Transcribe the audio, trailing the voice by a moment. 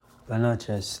Buenas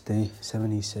noches, day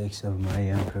 76 of My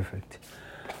Imperfect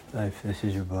Life. This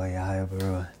is your boy Yahya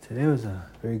Barua. Today was a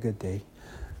very good day.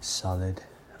 Solid.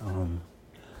 It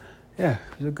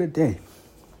was a good day.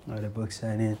 I had a book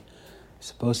signing.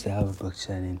 Supposed to have a book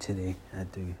signing today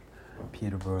at the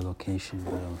Peterborough location,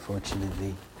 but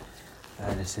unfortunately I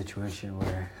had a situation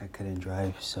where I couldn't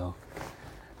drive, so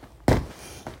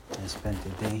I spent the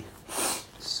day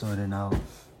sorting out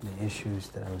the issues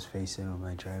that I was facing with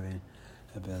my driving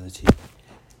ability,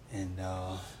 and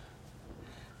I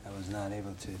was not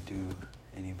able to do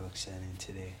any book signing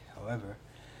today. However,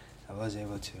 I was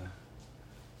able to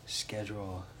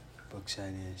schedule book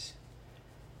signings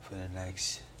for the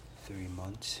next 3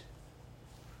 months,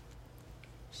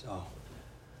 so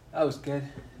that was good.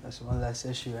 That's one less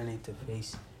issue I need to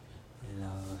face, and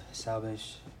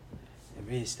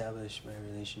reestablish my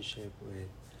relationship with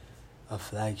a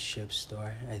flagship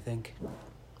store, I think,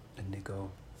 Indigo,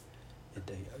 at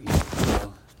the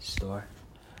Yorkdale store,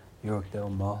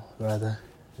 Yorkdale Mall, rather,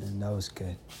 and that was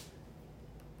good.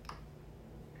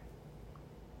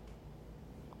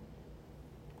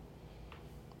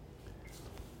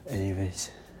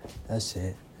 Anyways, that's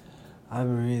it.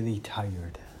 I'm really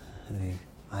tired.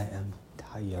 I am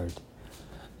tired.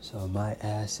 So my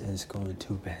ass is going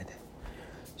to bed.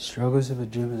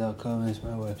 Strugglesofadreamer.com is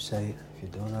my website. If you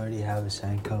don't already have a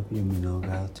signed copy of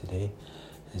Minogal, today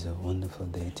is a wonderful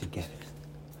day to get it.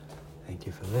 Thank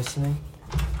you for listening.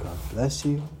 God bless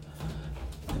you.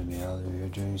 And may all of your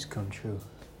dreams come true.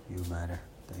 You matter.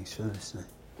 Thanks for listening.